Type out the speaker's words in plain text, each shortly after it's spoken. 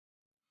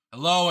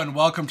Hello and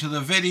welcome to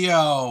the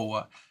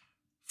video.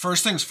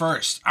 First things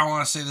first, I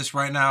want to say this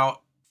right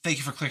now. Thank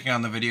you for clicking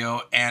on the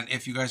video. And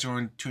if you guys are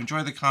going to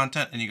enjoy the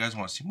content and you guys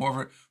want to see more of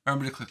it,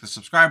 remember to click the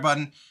subscribe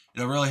button.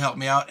 It'll really help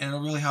me out and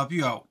it'll really help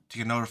you out to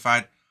get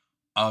notified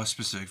of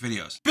specific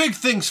videos. Big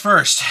things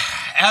first,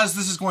 as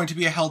this is going to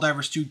be a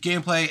Helldivers 2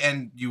 gameplay,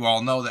 and you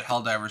all know that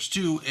Helldivers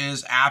 2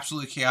 is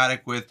absolutely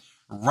chaotic with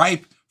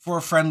ripe for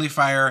friendly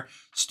fire,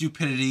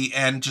 stupidity,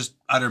 and just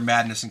utter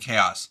madness and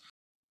chaos.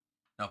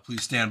 Now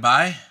please stand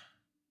by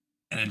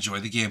and enjoy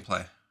the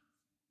gameplay.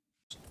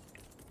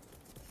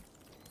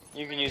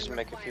 You can use a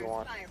mic if you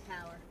want.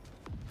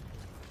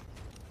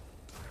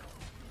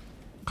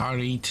 Can't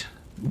eat.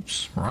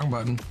 Oops, wrong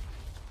button.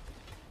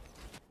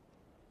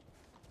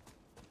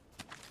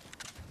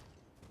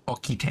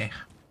 Okite.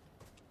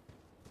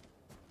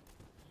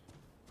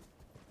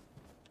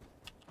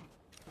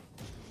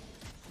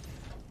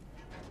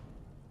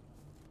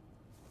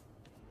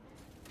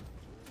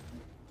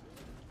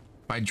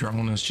 My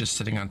drone is just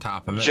sitting on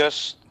top of it.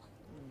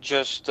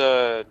 Just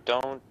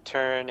don't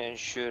turn and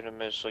shoot a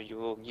missile. You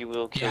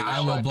will kill yourself. I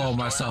will blow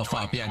myself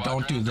up. Yeah,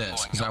 don't do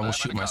this because I will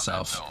shoot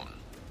myself.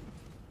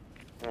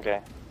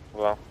 Okay.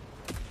 Well,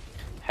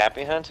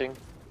 happy hunting.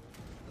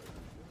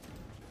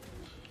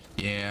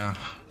 Yeah,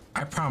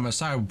 I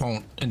promise I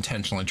won't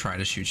intentionally try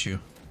to shoot you.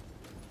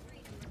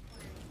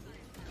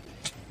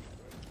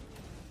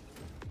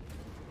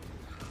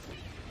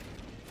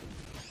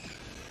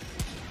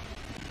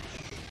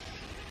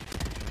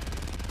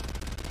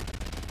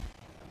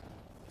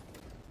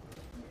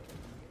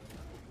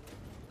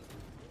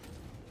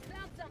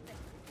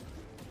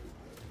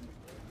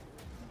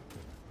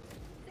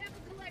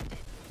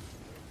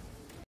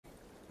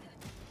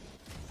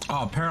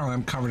 Oh, apparently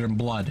I'm covered in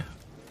blood.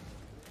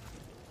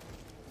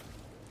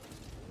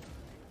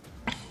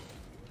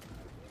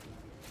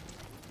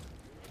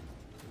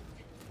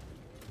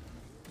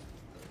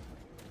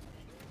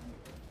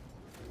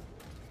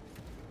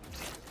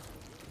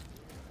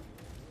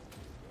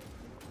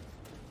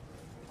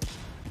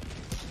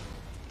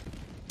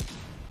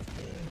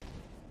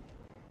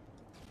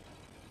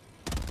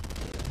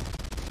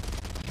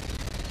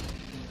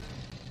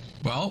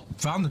 Well,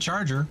 found the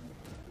charger.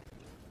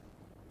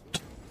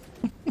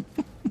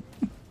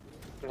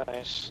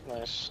 Nice,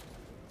 nice.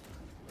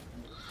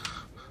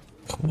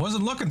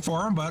 Wasn't looking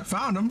for him, but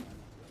found him.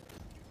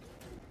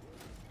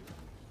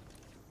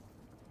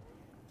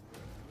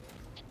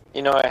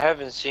 You know, I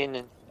haven't seen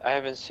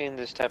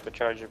this type of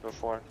charger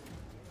before.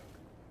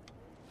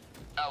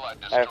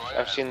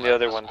 I've seen the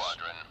other ones.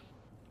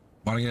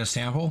 Want to get a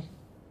sample?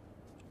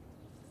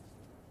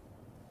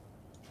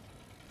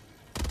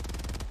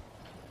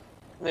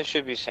 There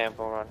should be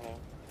sample around here.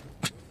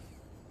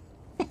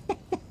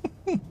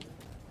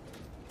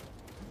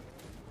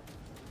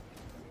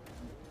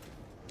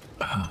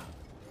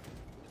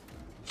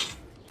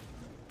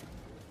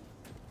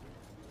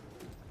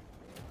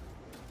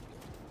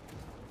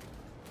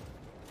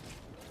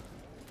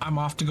 I'm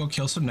off to go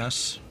kill some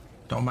nests.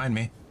 Don't mind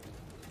me.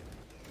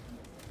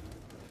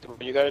 Do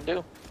what you gotta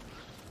do.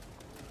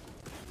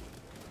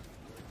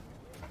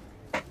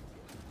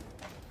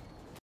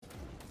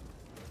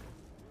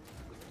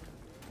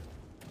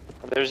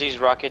 There's these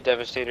rocket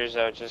devastators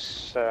that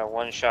just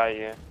one-shot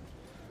you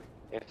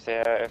if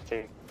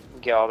they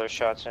get all their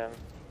shots in.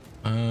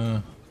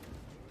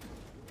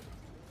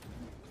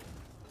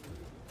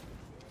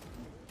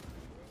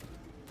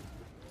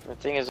 The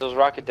thing is, those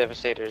rocket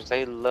devastators,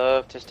 they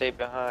love to stay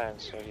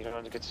behind, so you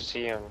don't get to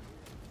see them.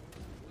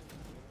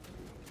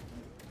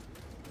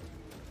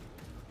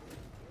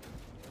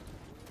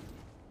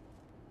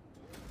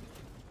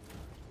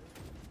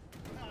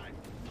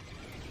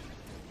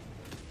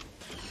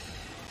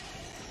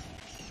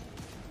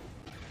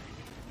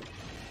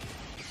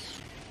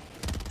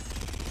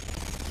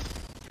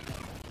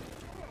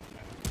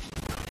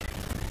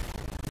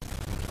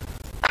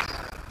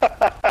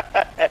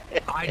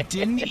 I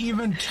didn't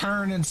even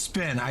turn and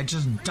spin. I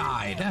just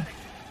died.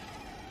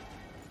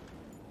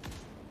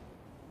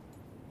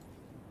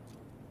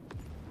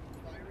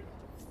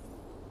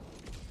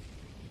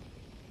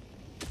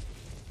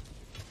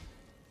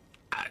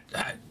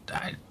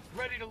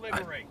 Ready to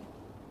liberate.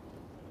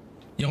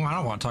 You know, I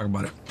don't want to talk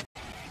about it.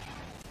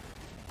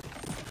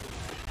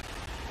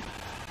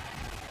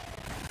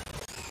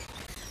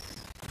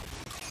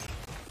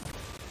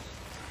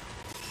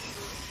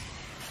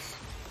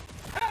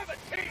 Have a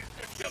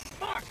taste of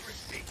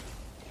democracy.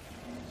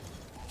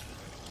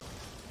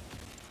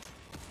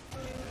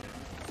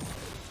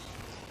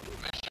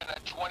 Mission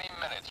at 20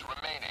 minutes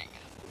remaining.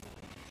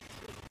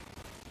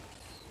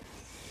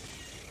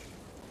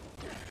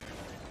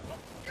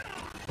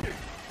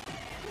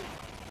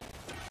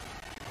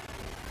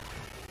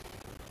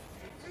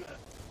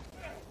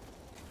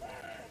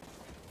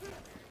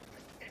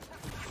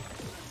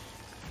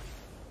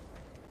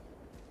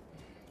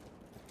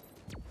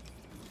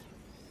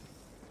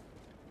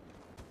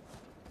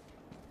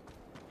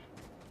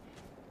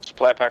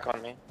 Splat pack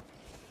on me.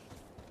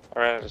 I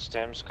ran out of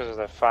stems because of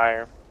the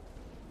fire.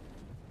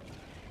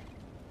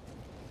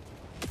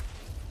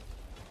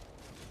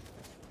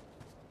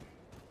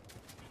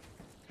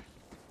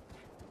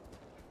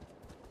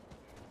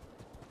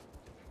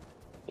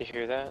 You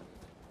hear that?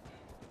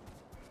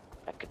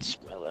 I could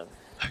smell him.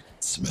 I can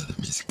smell him.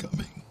 He's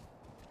coming.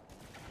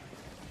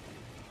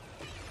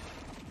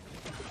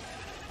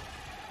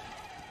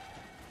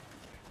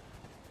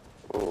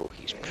 Ooh,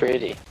 he's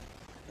pretty.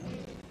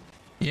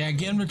 Yeah,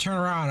 get him to turn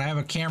around. I have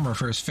a camera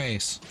for his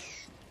face.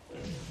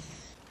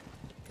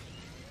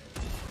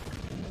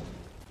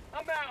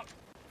 I'm out.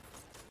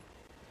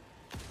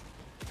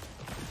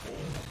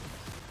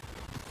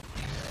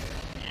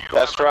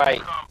 That's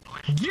right.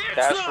 Get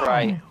That's some!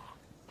 right.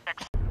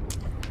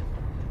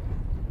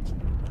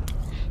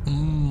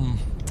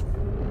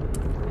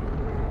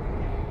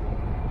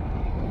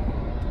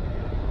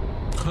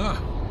 Huh.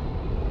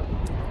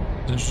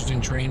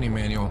 Interesting training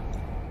manual.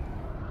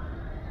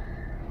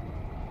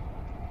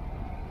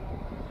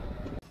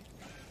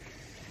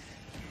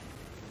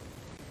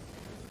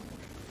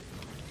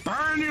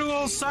 Burn, you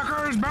little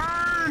suckers,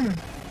 burn!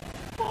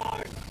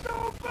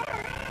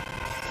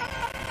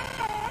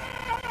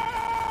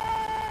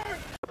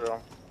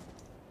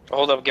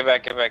 Hold up, get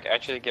back, get back.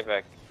 Actually, get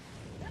back.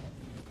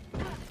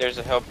 There's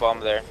a help bomb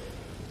there.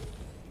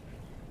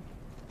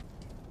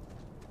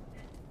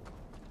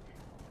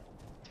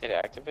 Did it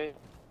activate?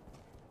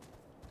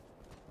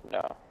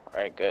 No.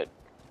 Alright, good.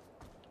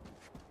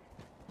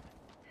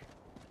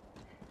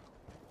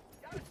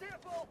 Got a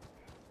sample.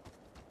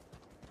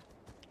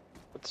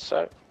 What's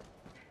that?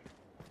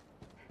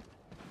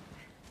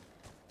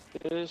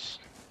 It is.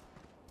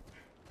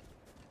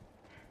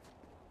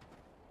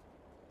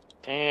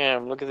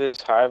 Damn, look at this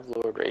Hive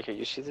Lord right here.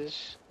 You see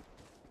this?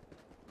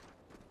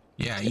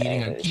 Yeah,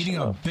 Yeah, eating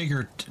a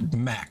bigger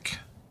mech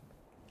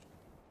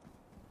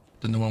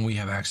than the one we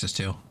have access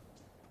to.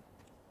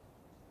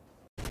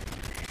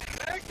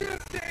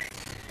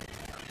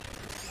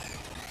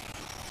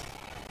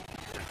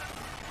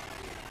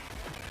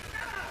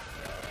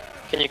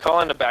 Can you call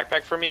in a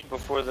backpack for me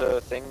before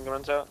the thing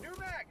runs out? New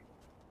mag.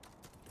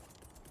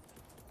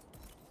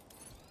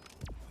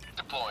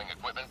 Deploying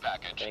equipment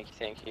package. Thank you,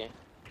 thank you.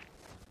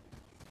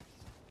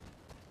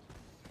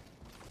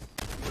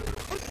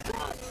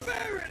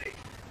 Prosperity.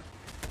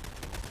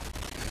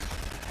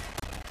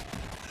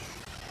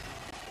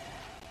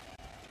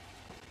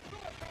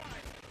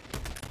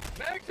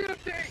 Mag's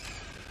empty.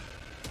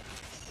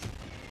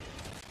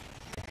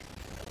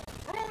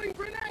 Throwing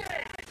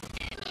grenade.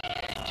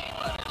 ETA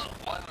T-minus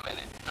 1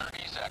 minute,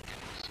 30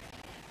 seconds.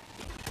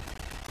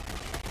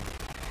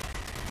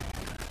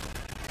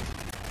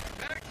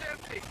 Mag's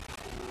empty.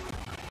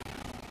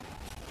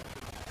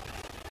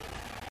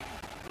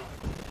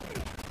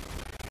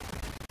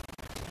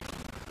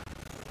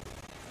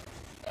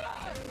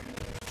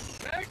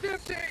 Mag's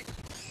empty.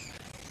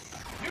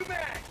 New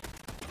mag.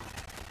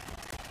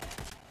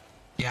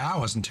 Yeah, that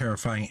wasn't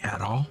terrifying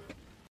at all.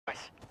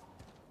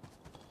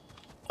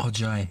 Oh,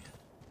 Jai.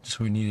 Just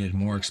we needed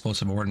more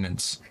explosive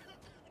ordnance.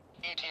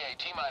 ETA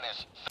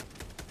T-minus.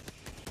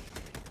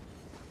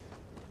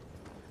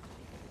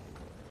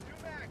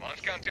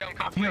 Launch countdown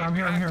I'm here, I'm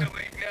here, I'm here.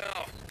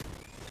 now.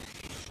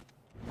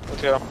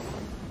 Let's go.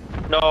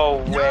 No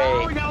way.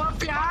 No, we got left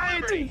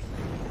behind!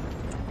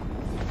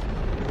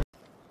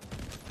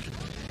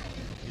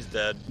 He's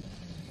dead.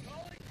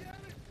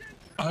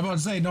 I was about to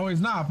say, no,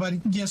 he's not, but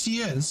yes, he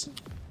is.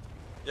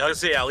 Yeah, I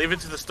was gonna say, yeah, leave it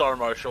to the Star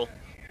Marshal.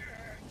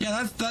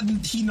 Yeah,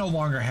 he no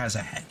longer has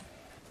a head.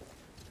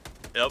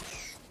 Yep.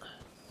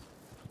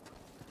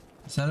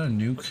 Is that a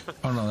nuke?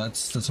 Oh no,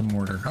 that's a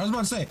mortar. I was about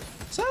to say,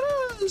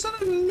 is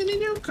that a mini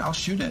nuke? I'll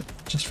shoot it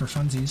just for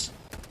funsies.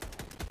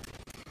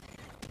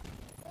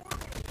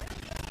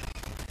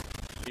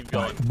 Keep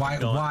going. Why?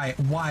 keep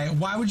going.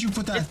 Why would you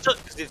put that?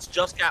 It's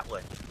just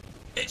Gatling.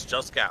 It's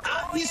just Gatling.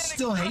 He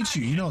still hates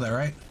you. You know that,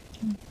 right?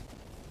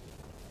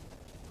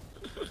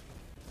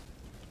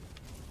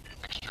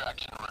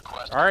 Extraction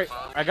request. All right,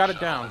 confirmed. I got it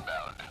Shuttle down.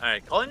 inbound.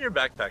 Alright, call in your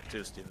backpack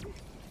too, Steven.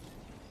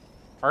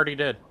 Already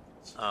did.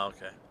 Oh,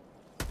 okay.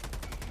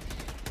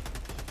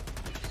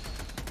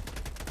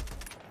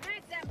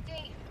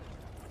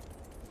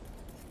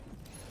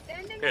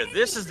 Here,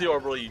 this is the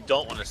orbital you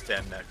don't want to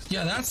stand next to.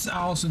 Yeah, that's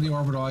also the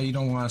orbital you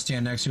don't want to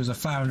stand next to. Is a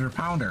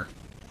 500-pounder.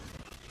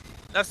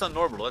 That's not an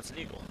orbital, that's an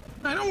eagle.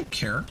 I don't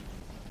care.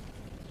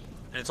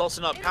 And it's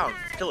also not pounds,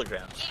 it's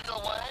kilograms.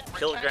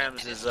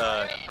 Kilograms is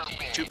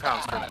 2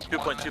 pounds per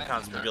 2.2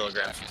 pounds per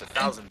kilogram. So it's a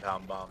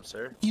 1,000-pound bomb,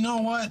 sir. You know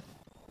what?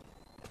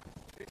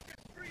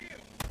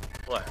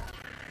 What?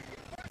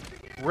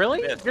 Really?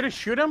 Yes. You're gonna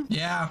shoot him?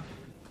 Yeah.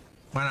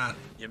 Why not?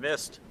 You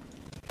missed.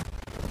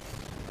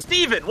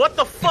 Steven, what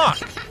the fuck?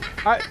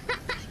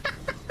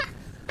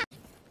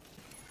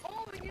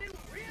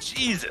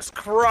 Jesus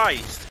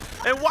Christ!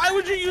 And why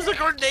would you use a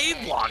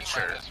grenade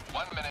launcher?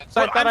 1 minute.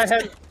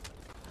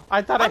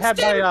 I thought I had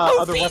my standing 2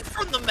 other feet weapon.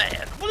 from the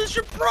man. What is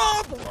your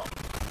problem?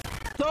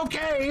 It's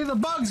okay. The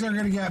bugs are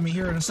gonna get me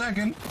here in a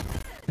second,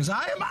 because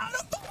I am out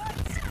of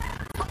bullets.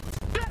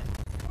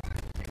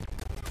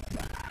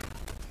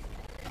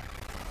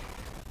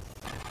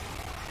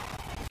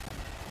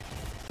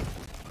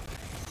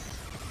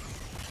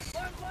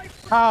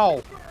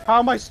 How? How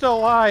am I still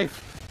alive?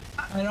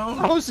 I don't.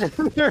 I was in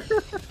there.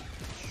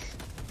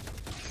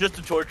 Just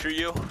to torture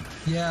you.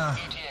 Yeah.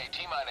 ETA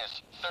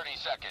T-minus 30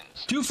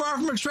 seconds. Too far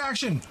from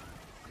extraction.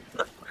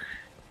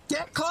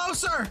 Get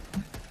closer.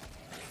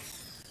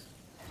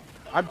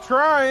 I'm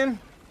trying.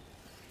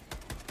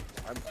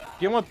 I'm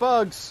dealing with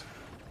bugs.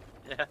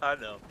 Yeah, I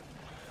know.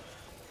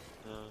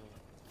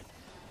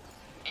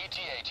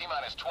 ETA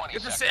T-minus 20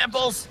 Get the seconds.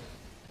 samples!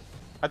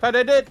 I thought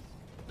I did.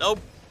 Nope.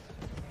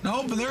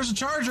 No, but there's a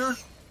charger.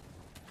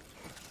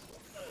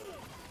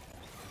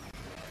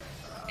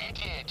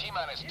 ETA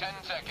T-minus 10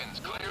 seconds.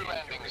 Clear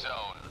landing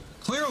zone.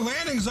 Clear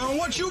landing zone?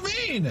 What you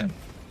mean?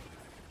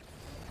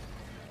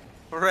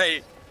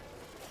 Right.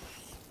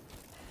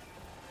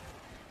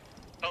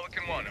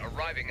 Pelican 1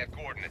 arriving at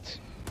coordinates.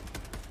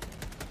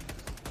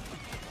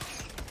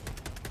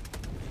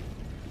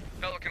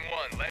 Pelican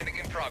 1 landing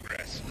in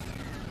progress.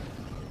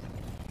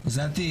 Is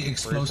that the Where's the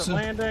explosive?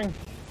 landing?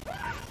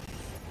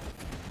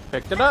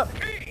 Picked it up.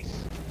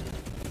 Peace!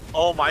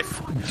 Oh my.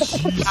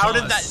 How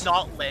did that Jesus.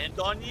 not land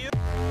on you?